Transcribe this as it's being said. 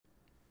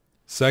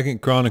2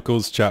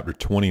 Chronicles chapter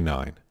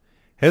 29.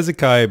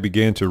 Hezekiah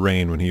began to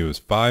reign when he was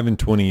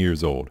 25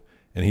 years old,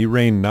 and he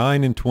reigned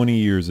 29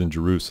 years in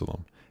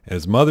Jerusalem. And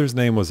his mother's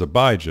name was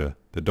Abijah,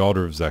 the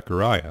daughter of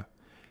Zechariah.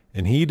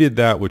 And he did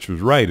that which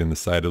was right in the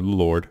sight of the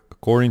Lord,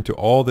 according to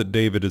all that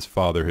David his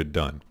father had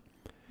done.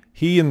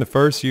 He, in the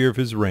first year of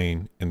his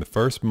reign, in the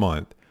first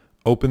month,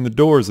 opened the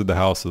doors of the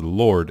house of the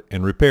Lord,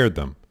 and repaired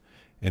them.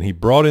 And he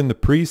brought in the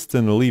priests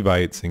and the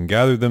Levites, and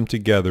gathered them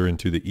together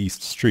into the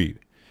east street,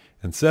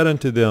 and said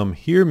unto them,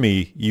 Hear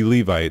me, ye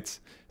Levites,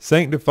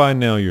 sanctify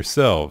now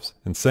yourselves,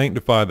 and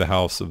sanctify the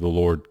house of the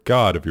Lord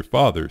God of your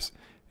fathers,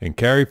 and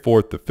carry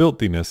forth the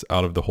filthiness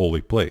out of the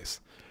holy place.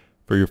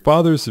 For your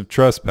fathers have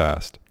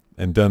trespassed,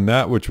 and done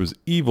that which was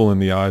evil in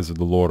the eyes of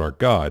the Lord our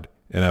God,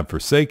 and have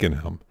forsaken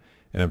him,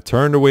 and have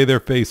turned away their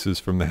faces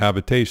from the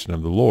habitation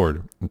of the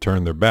Lord, and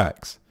turned their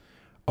backs.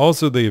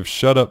 Also they have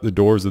shut up the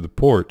doors of the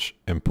porch,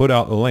 and put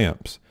out the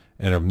lamps,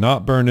 and have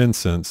not burned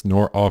incense,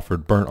 nor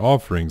offered burnt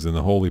offerings in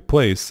the holy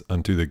place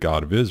unto the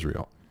God of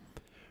Israel.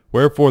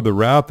 Wherefore the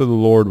wrath of the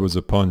Lord was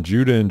upon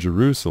Judah and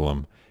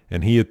Jerusalem,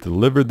 and he hath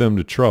delivered them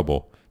to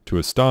trouble, to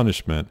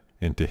astonishment,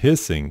 and to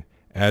hissing,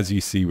 as ye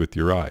see with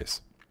your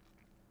eyes.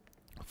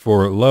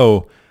 For,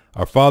 lo,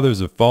 our fathers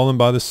have fallen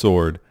by the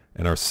sword,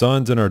 and our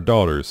sons and our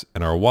daughters,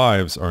 and our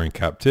wives are in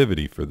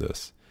captivity for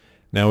this.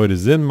 Now it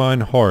is in mine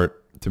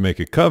heart to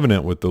make a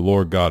covenant with the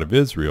Lord God of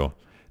Israel,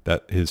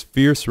 that his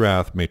fierce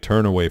wrath may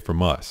turn away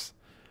from us.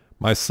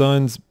 My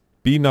sons,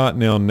 be not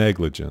now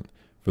negligent,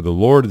 for the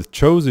Lord hath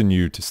chosen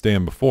you to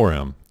stand before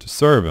him, to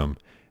serve him,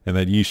 and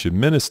that ye should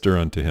minister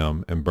unto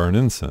him, and burn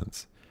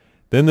incense.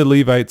 Then the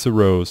Levites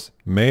arose,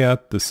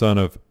 Maath the son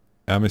of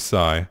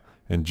Amasai,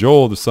 and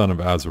Joel the son of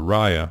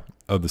Azariah,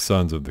 of the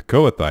sons of the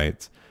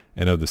Kohathites,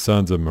 and of the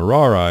sons of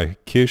Merari,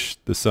 Kish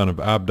the son of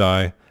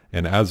Abdi,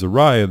 and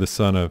Azariah the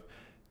son of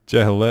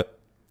Jehalelel,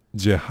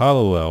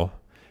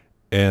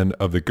 and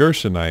of the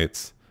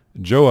Gershonites,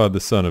 Joah the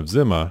son of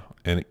Zimmah,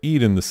 and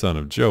Eden the son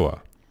of Joah.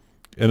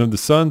 And of the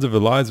sons of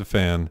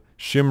Elizaphan,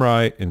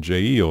 Shimri and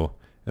Jael,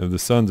 and of the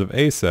sons of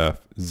Asaph,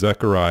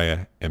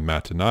 Zechariah and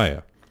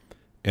Mattaniah.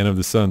 And of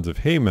the sons of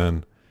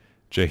Haman,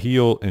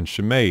 Jehiel and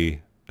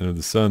Shimei, and of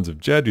the sons of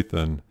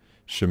Jeduthun,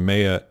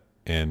 Shemaiah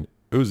and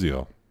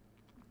Uzziel.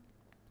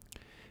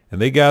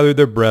 And they gathered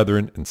their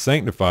brethren, and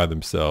sanctified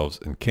themselves,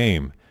 and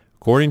came,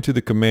 according to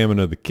the commandment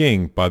of the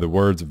king, by the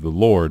words of the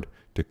Lord,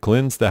 to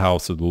cleanse the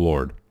house of the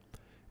Lord.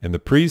 And the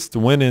priests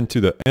went into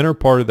the inner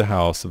part of the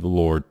house of the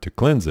Lord to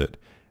cleanse it,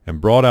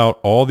 and brought out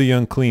all the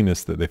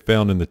uncleanness that they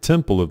found in the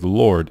temple of the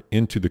Lord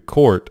into the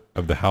court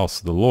of the house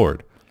of the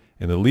Lord.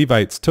 And the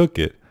Levites took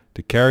it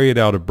to carry it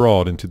out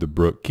abroad into the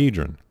brook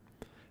Kidron.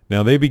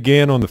 Now they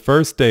began on the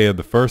first day of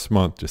the first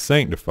month to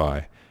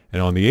sanctify,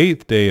 and on the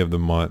 8th day of the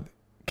month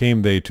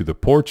came they to the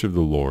porch of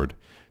the Lord.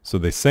 So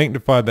they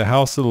sanctified the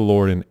house of the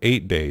Lord in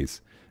 8 days,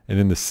 and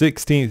in the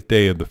 16th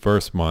day of the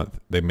first month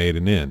they made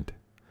an end.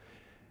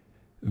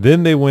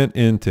 Then they went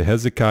in to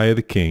Hezekiah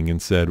the king, and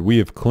said, We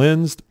have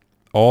cleansed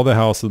all the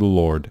house of the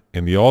Lord,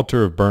 and the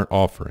altar of burnt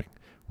offering,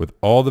 with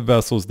all the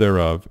vessels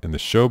thereof, and the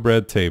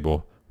showbread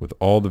table, with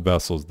all the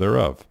vessels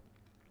thereof.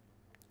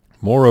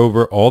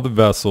 Moreover, all the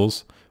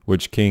vessels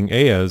which King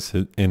Ahaz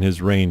in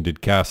his reign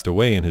did cast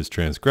away in his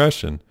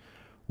transgression,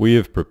 we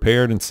have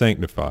prepared and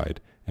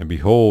sanctified, and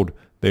behold,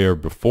 they are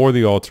before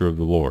the altar of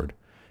the Lord.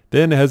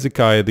 Then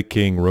Hezekiah the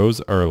king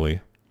rose early,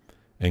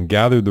 and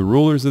gathered the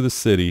rulers of the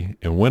city,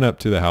 and went up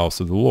to the house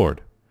of the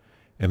Lord.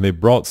 And they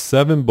brought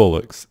 7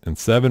 bullocks, and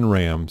 7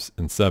 rams,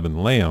 and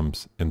 7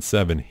 lambs, and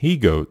 7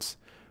 he-goats,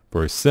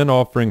 for a sin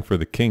offering for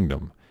the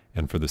kingdom,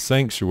 and for the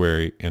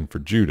sanctuary, and for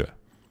Judah.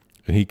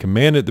 And he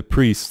commanded the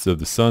priests of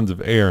the sons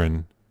of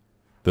Aaron,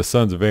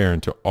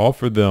 to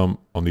offer them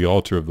on the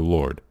altar of the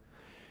Lord.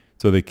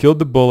 So they killed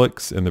the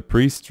bullocks, and the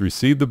priests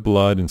received the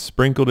blood, and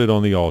sprinkled it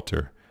on the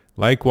altar.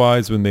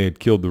 Likewise, when they had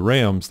killed the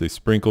rams, they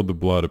sprinkled the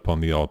blood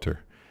upon the altar.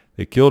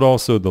 They killed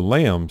also the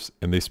lambs,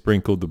 and they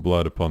sprinkled the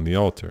blood upon the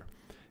altar.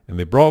 And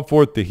they brought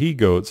forth the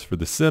he-goats for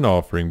the sin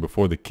offering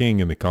before the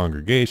king and the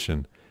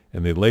congregation,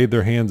 and they laid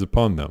their hands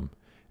upon them.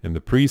 And the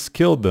priests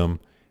killed them,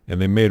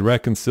 and they made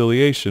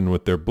reconciliation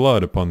with their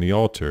blood upon the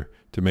altar,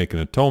 to make an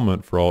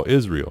atonement for all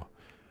Israel.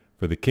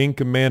 For the king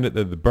commanded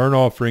that the burnt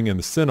offering and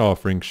the sin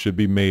offering should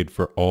be made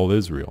for all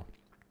Israel.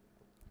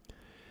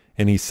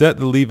 And he set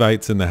the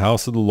Levites in the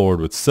house of the Lord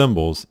with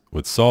cymbals,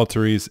 with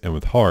psalteries, and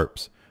with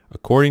harps,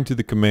 according to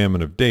the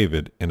commandment of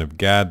David, and of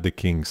Gad the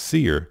king's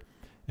seer,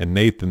 and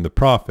Nathan the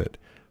prophet,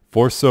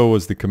 for so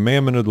was the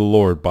commandment of the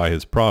Lord by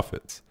his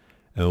prophets.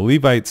 And the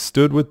Levites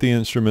stood with the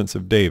instruments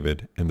of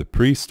David, and the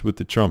priests with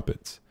the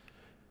trumpets.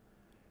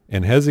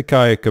 And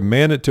Hezekiah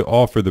commanded to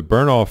offer the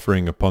burnt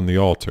offering upon the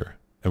altar.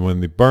 And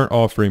when the burnt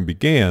offering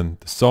began,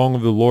 the song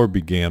of the Lord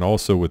began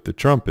also with the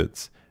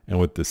trumpets, and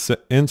with the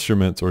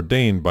instruments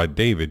ordained by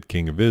David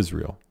king of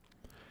Israel.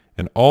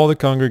 And all the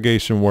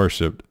congregation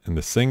worshipped, and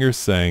the singers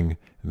sang,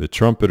 and the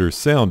trumpeters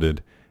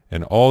sounded,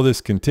 and all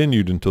this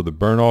continued until the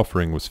burnt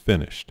offering was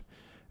finished.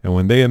 And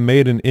when they had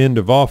made an end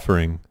of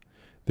offering,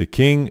 the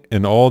king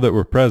and all that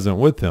were present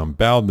with him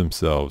bowed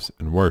themselves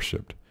and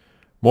worshipped.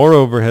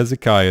 Moreover,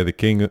 Hezekiah the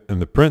king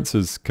and the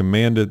princes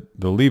commanded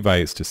the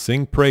Levites to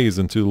sing praise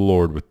unto the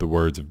Lord with the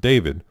words of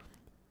David,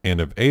 and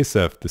of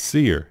Asaph the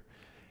seer.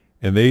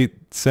 And they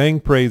sang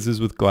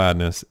praises with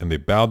gladness, and they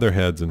bowed their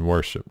heads and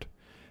worshipped.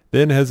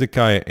 Then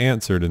Hezekiah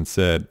answered and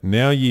said,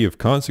 Now ye have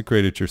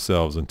consecrated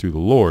yourselves unto the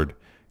Lord.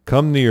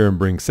 Come near and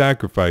bring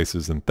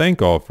sacrifices and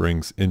thank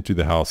offerings into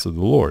the house of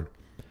the Lord.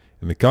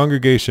 And the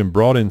congregation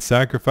brought in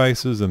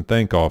sacrifices and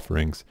thank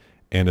offerings,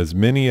 and as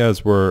many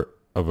as were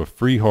of a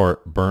free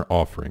heart burnt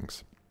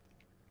offerings.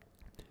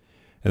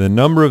 And the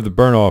number of the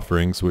burnt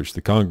offerings which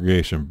the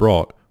congregation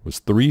brought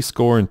was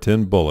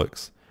 60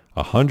 bullocks,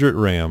 100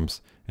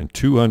 rams, and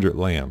 200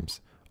 lambs.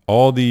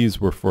 All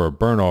these were for a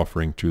burnt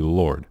offering to the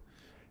Lord.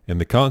 And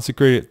the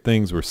consecrated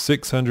things were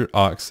 600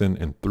 oxen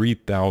and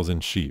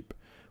 3,000 sheep.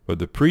 But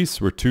the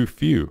priests were too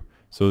few,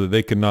 so that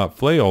they could not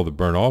flay all the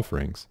burnt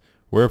offerings.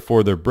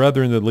 Wherefore their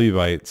brethren the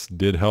Levites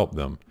did help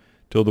them,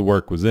 till the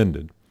work was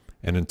ended,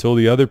 and until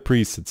the other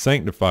priests had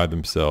sanctified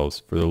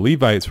themselves, for the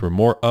Levites were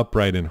more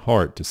upright in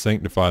heart to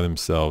sanctify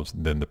themselves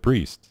than the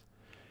priests.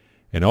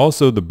 And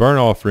also the burnt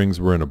offerings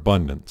were in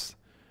abundance,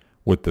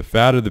 with the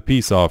fat of the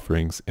peace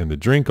offerings and the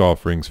drink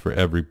offerings for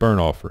every burnt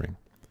offering.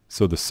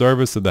 So the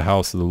service of the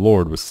house of the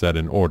Lord was set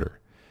in order.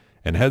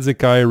 And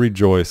Hezekiah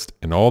rejoiced,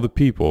 and all the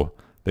people,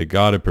 that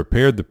God had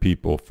prepared the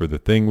people, for the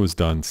thing was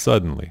done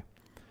suddenly.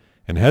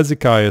 And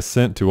Hezekiah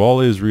sent to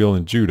all Israel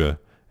and Judah,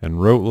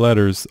 and wrote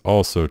letters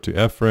also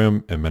to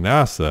Ephraim and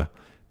Manasseh,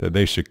 that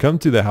they should come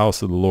to the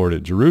house of the Lord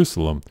at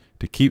Jerusalem,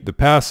 to keep the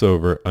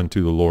Passover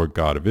unto the Lord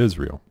God of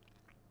Israel.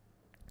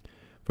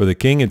 For the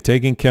king had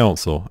taken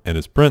counsel, and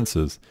his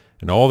princes,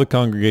 and all the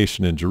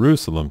congregation in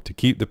Jerusalem, to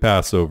keep the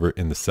Passover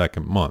in the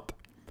 2nd month.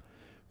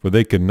 For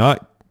they could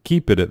not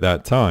keep it at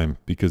that time,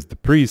 because the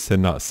priests had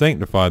not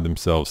sanctified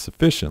themselves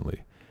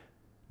sufficiently.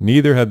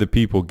 Neither had the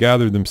people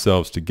gathered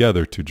themselves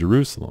together to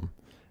Jerusalem.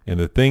 And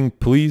the thing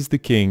pleased the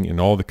king and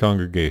all the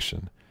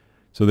congregation.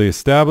 So they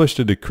established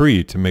a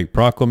decree to make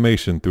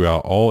proclamation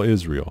throughout all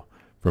Israel,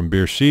 from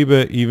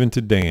Beersheba even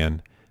to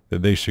Dan,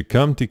 that they should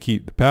come to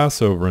keep the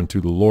Passover unto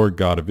the Lord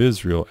God of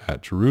Israel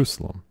at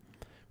Jerusalem.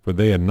 For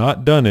they had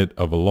not done it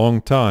of a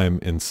long time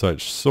in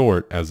such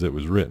sort as it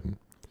was written.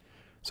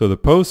 So the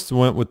posts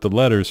went with the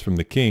letters from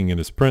the king and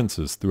his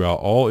princes throughout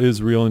all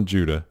Israel and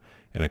Judah,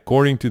 and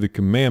according to the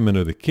commandment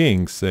of the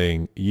king,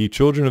 saying, Ye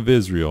children of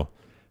Israel,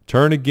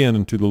 turn again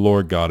unto the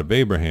Lord God of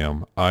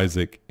Abraham,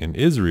 Isaac, and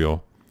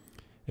Israel,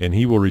 and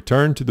he will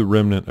return to the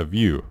remnant of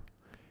you,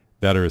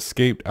 that are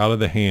escaped out of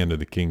the hand of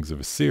the kings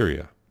of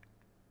Assyria.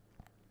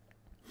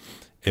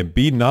 And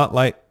be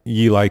not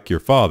ye like your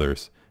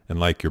fathers, and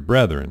like your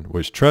brethren,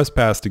 which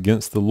trespassed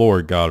against the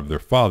Lord God of their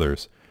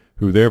fathers,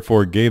 who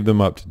therefore gave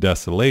them up to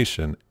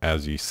desolation,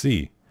 as ye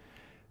see.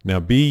 Now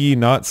be ye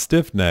not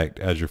stiffnecked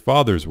as your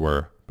fathers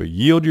were, but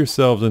yield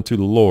yourselves unto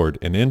the Lord,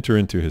 and enter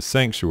into his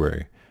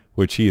sanctuary,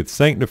 which he hath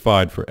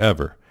sanctified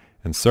forever,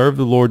 and serve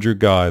the Lord your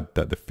God,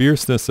 that the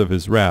fierceness of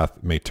his wrath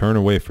may turn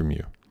away from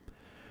you.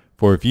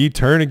 For if ye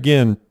turn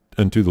again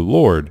unto the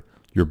Lord,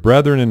 your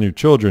brethren and your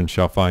children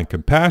shall find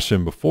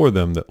compassion before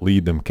them that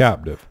lead them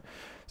captive,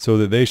 so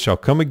that they shall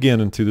come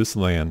again into this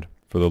land.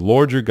 For the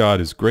Lord your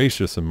God is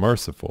gracious and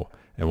merciful,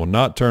 and will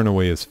not turn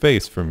away his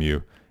face from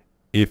you,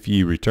 if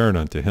ye return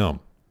unto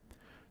him.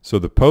 So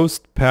the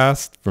post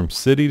passed from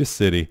city to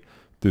city,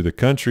 through the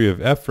country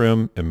of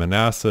Ephraim and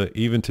Manasseh,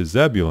 even to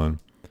Zebulun,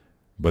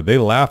 but they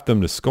laughed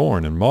them to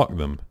scorn and mocked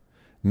them.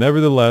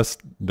 Nevertheless,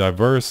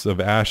 divers of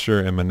Asher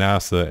and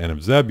Manasseh and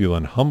of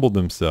Zebulun humbled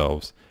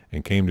themselves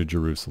and came to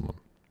Jerusalem.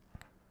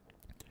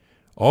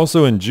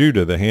 Also in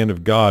Judah the hand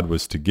of God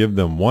was to give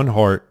them one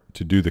heart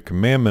to do the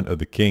commandment of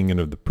the king and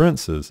of the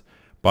princes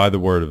by the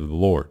word of the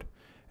Lord.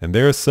 And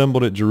there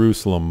assembled at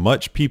Jerusalem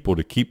much people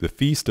to keep the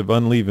feast of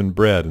unleavened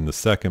bread in the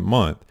 2nd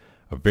month,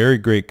 a very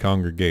great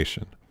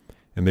congregation.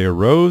 And they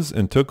arose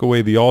and took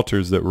away the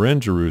altars that were in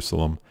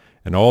Jerusalem,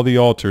 and all the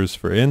altars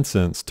for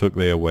incense took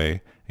they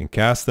away, and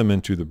cast them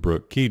into the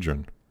brook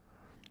Kidron.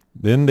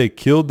 Then they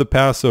killed the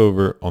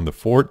Passover on the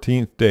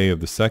 14th day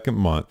of the 2nd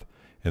month,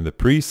 and the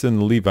priests and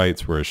the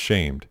Levites were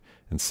ashamed,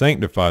 and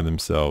sanctified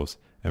themselves,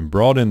 and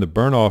brought in the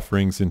burnt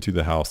offerings into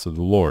the house of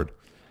the Lord.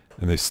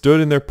 And they stood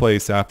in their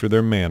place after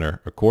their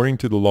manner, according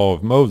to the law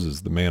of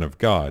Moses the man of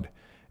God,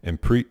 and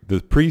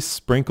the priests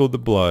sprinkled the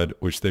blood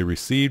which they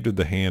received of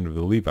the hand of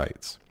the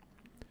Levites.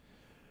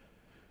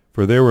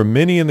 For there were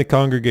many in the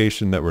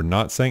congregation that were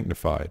not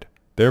sanctified.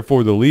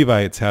 Therefore the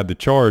Levites had the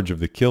charge of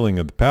the killing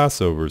of the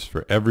Passovers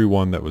for every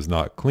one that was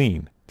not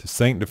clean, to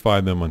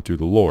sanctify them unto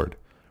the Lord.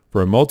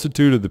 For a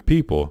multitude of the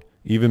people,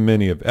 even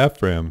many of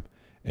Ephraim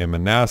and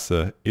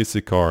Manasseh,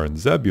 Issachar, and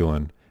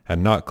Zebulun, had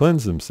not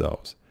cleansed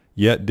themselves,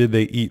 yet did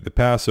they eat the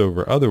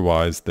Passover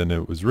otherwise than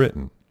it was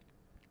written.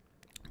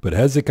 But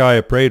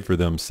Hezekiah prayed for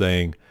them,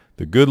 saying,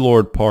 The good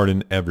Lord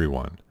pardon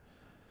everyone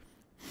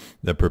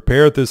that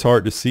prepareth his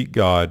heart to seek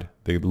God,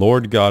 the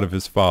Lord God of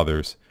his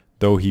fathers,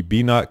 though he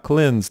be not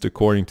cleansed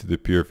according to the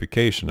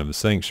purification of the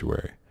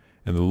sanctuary.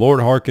 And the Lord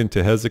hearkened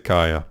to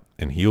Hezekiah,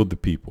 and healed the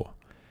people.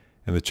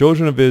 And the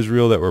children of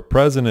Israel that were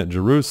present at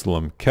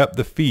Jerusalem kept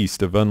the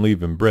feast of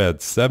unleavened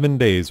bread 7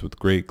 days with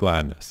great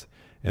gladness.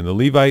 And the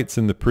Levites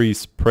and the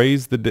priests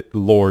praised the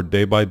Lord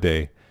day by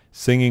day,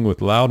 singing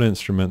with loud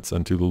instruments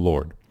unto the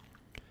Lord.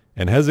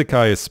 And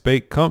Hezekiah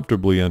spake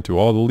comfortably unto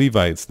all the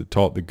Levites that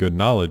taught the good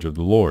knowledge of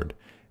the Lord.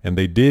 And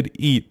they did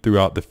eat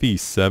throughout the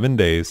feast 7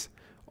 days,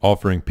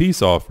 offering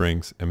peace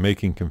offerings and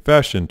making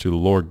confession to the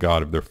Lord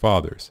God of their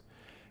fathers.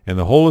 And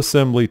the whole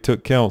assembly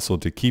took counsel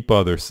to keep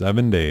other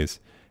 7 days,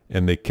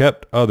 and they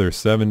kept other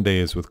 7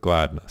 days with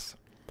gladness.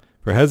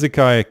 For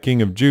Hezekiah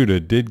king of Judah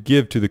did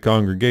give to the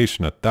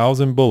congregation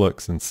 1,000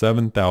 bullocks and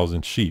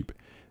 7,000 sheep,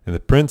 and the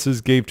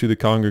princes gave to the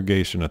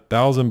congregation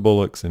 1,000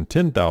 bullocks and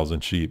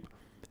 10,000 sheep,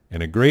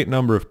 and a great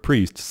number of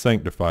priests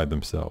sanctified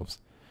themselves.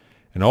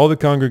 And all the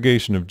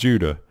congregation of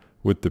Judah,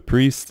 with the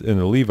priests and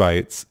the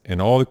Levites,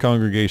 and all the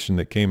congregation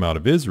that came out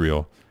of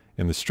Israel,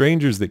 and the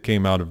strangers that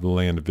came out of the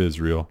land of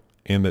Israel,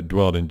 and that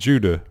dwelt in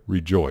Judah,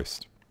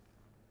 rejoiced.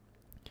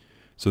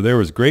 So there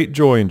was great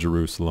joy in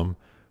Jerusalem,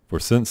 for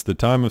since the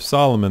time of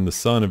Solomon the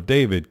son of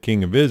David,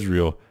 king of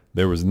Israel,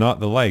 there was not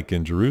the like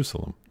in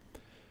Jerusalem.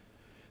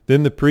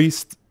 Then the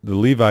priests, the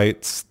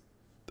Levites,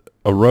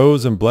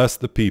 arose and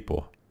blessed the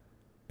people,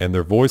 and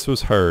their voice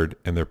was heard,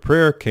 and their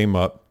prayer came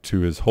up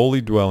to his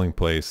holy dwelling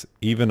place,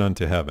 even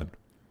unto heaven.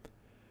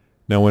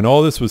 Now when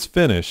all this was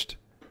finished,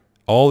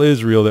 all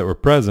Israel that were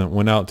present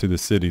went out to the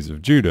cities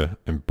of Judah,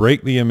 and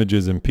brake the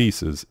images in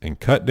pieces, and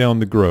cut down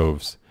the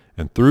groves,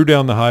 and threw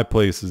down the high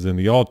places and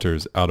the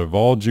altars out of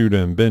all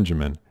Judah and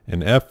Benjamin,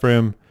 and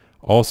Ephraim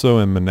also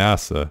and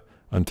Manasseh,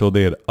 until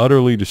they had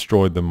utterly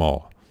destroyed them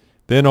all.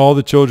 Then all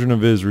the children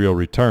of Israel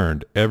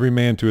returned, every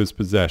man to his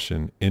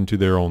possession, into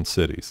their own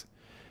cities.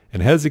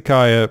 And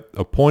Hezekiah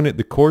appointed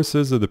the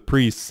courses of the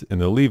priests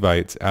and the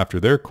Levites after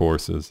their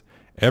courses,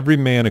 every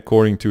man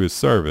according to his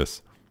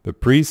service, the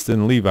priests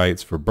and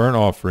Levites for burnt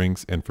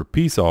offerings and for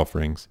peace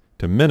offerings,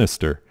 to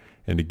minister,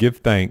 and to give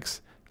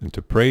thanks, and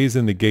to praise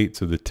in the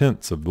gates of the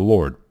tents of the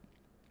Lord.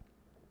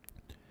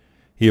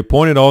 He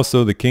appointed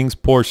also the king's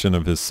portion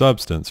of his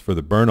substance for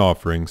the burnt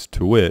offerings,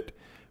 to wit,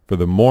 for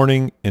the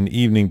morning and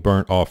evening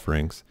burnt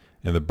offerings,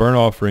 and the burnt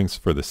offerings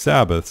for the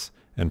Sabbaths,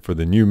 and for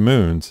the new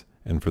moons,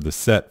 and for the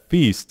set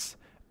feasts,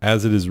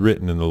 as it is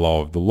written in the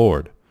law of the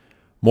Lord.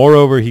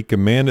 Moreover, he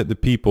commanded the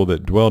people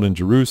that dwelt in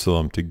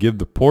Jerusalem to give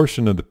the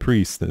portion of the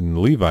priests and the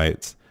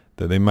Levites,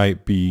 that they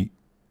might be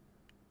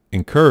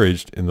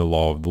encouraged in the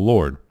law of the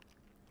Lord.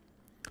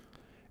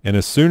 And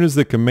as soon as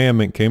the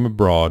commandment came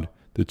abroad,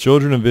 the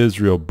children of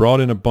Israel brought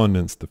in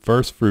abundance the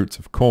first fruits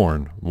of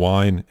corn,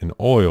 wine, and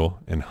oil,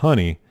 and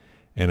honey,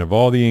 and of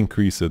all the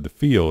increase of the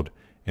field,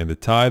 and the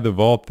tithe of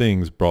all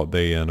things brought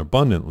they in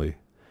abundantly.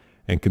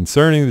 And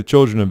concerning the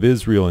children of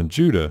Israel and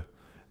Judah,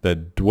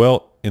 that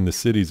dwelt in the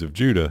cities of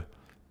Judah,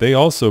 they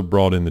also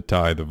brought in the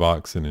tithe of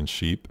oxen and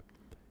sheep,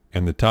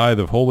 and the tithe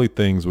of holy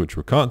things which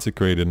were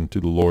consecrated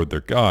unto the Lord their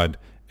God,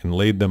 and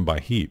laid them by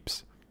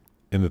heaps.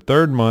 In the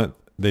 3rd month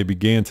they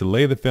began to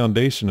lay the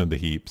foundation of the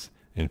heaps,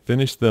 and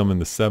finished them in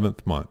the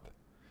 7th month.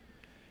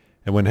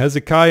 And when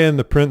Hezekiah and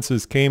the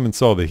princes came and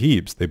saw the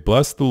heaps, they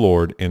blessed the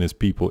Lord and his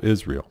people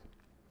Israel.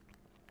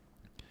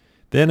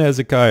 Then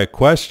Hezekiah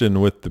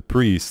questioned with the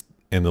priests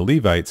and the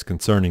Levites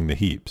concerning the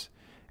heaps.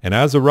 And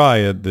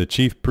Azariah, the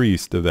chief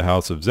priest of the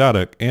house of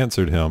Zadok,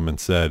 answered him and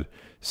said,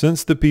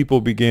 Since the people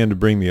began to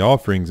bring the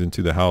offerings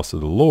into the house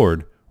of the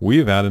Lord, we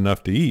have had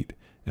enough to eat,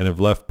 and have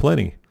left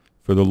plenty.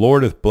 For the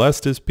Lord hath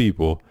blessed his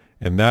people,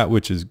 and that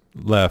which is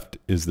left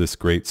is this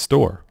great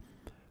store.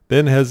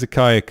 Then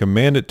Hezekiah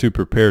commanded to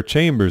prepare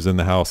chambers in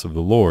the house of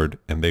the Lord,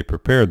 and they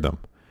prepared them,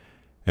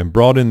 and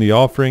brought in the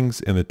offerings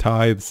and the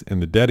tithes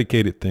and the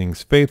dedicated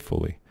things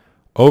faithfully,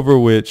 over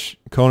which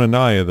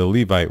Conaniah the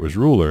Levite was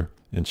ruler,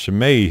 and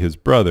Shimei his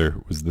brother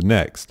was the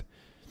next.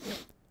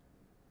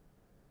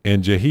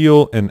 And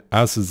Jehiel and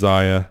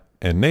Asaziah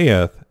and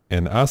Nahath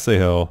and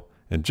Asahel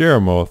and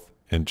Jeremoth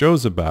and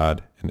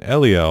Jozabad and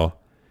Eliel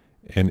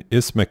and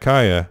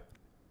Ismachiah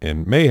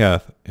and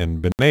Mahath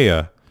and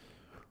Benaiah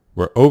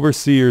were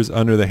overseers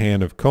under the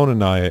hand of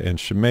Conaniah and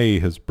Shimei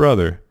his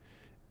brother,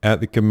 at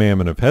the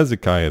commandment of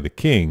Hezekiah the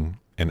king,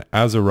 and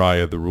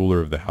Azariah the ruler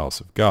of the house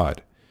of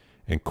God.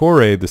 And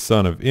Korah the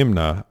son of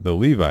Imnah the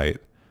Levite,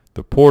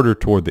 the porter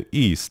toward the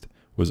east,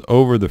 was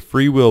over the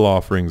freewill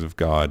offerings of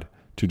God,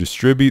 to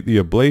distribute the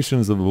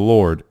oblations of the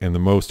Lord and the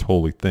most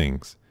holy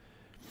things.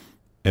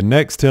 And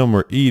next him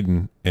were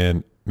Eden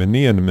and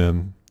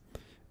Meniamim,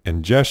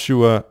 and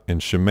Jeshua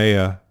and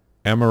Shemaiah,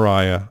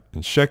 Amariah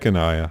and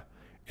Shechaniah,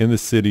 in the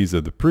cities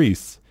of the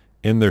priests,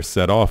 in their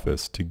set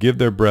office, to give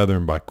their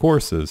brethren by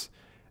courses,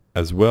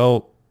 as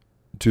well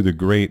to the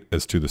great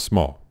as to the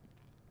small.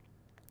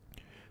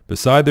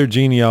 Beside their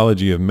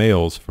genealogy of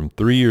males from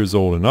 3 years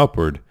old and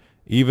upward,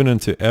 even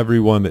unto every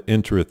one that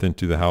entereth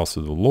into the house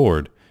of the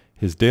Lord,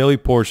 his daily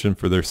portion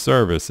for their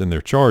service and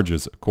their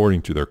charges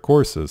according to their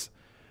courses,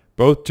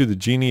 both to the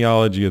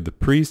genealogy of the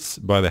priests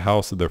by the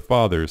house of their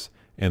fathers,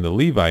 and the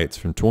Levites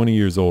from 20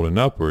 years old and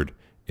upward,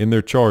 in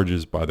their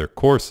charges by their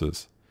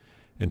courses,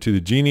 and to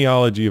the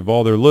genealogy of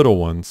all their little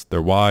ones,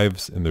 their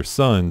wives, and their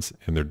sons,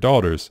 and their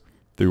daughters,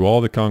 through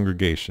all the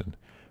congregation,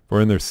 for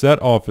in their set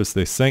office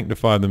they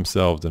sanctified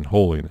themselves in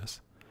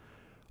holiness.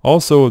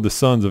 Also of the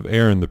sons of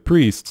Aaron the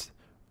priests,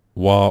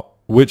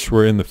 which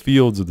were in the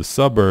fields of the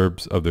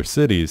suburbs of their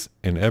cities,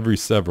 in every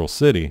several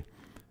city,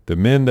 the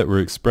men that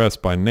were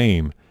expressed by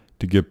name,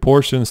 to give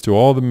portions to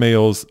all the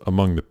males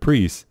among the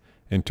priests,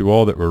 and to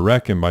all that were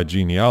reckoned by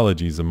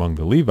genealogies among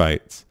the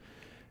Levites.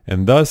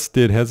 And thus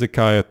did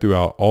Hezekiah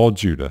throughout all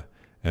Judah,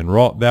 and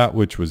wrought that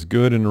which was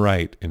good and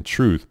right and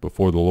truth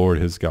before the Lord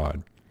his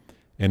God.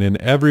 And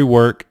in every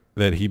work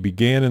that he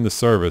began in the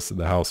service of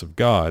the house of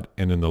God,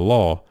 and in the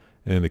law,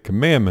 and in the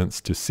commandments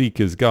to seek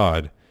his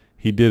God,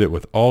 he did it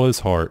with all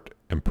his heart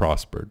and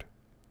prospered.